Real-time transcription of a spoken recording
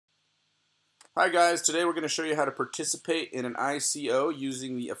Hi guys, today we're going to show you how to participate in an ICO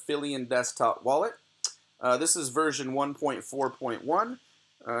using the Aphelion desktop wallet. This is version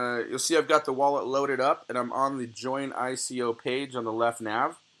 1.4.1. You'll see I've got the wallet loaded up and I'm on the Join ICO page on the left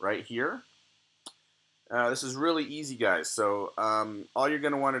nav right here. This is really easy, guys. So all you're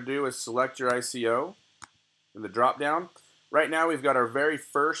going to want to do is select your ICO in the drop down. Right now we've got our very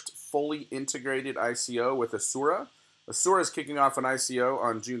first fully integrated ICO with Asura. Asura is kicking off an ICO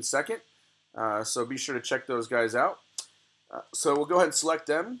on June 2nd. So be sure to check those guys out. So we'll go ahead and select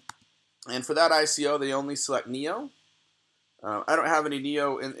them. And for that ICO, they only select NEO. I don't have any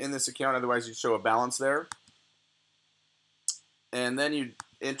NEO in this account, otherwise you'd show a balance there. And then you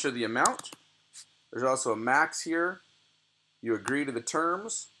enter the amount. There's also a max here. You agree to the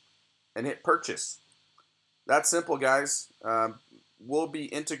terms and hit purchase. That's simple, guys. We'll be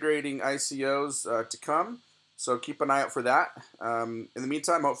integrating ICOs to come, so keep an eye out for that. In the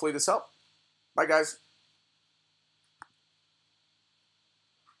meantime, hopefully this helped. Bye, guys.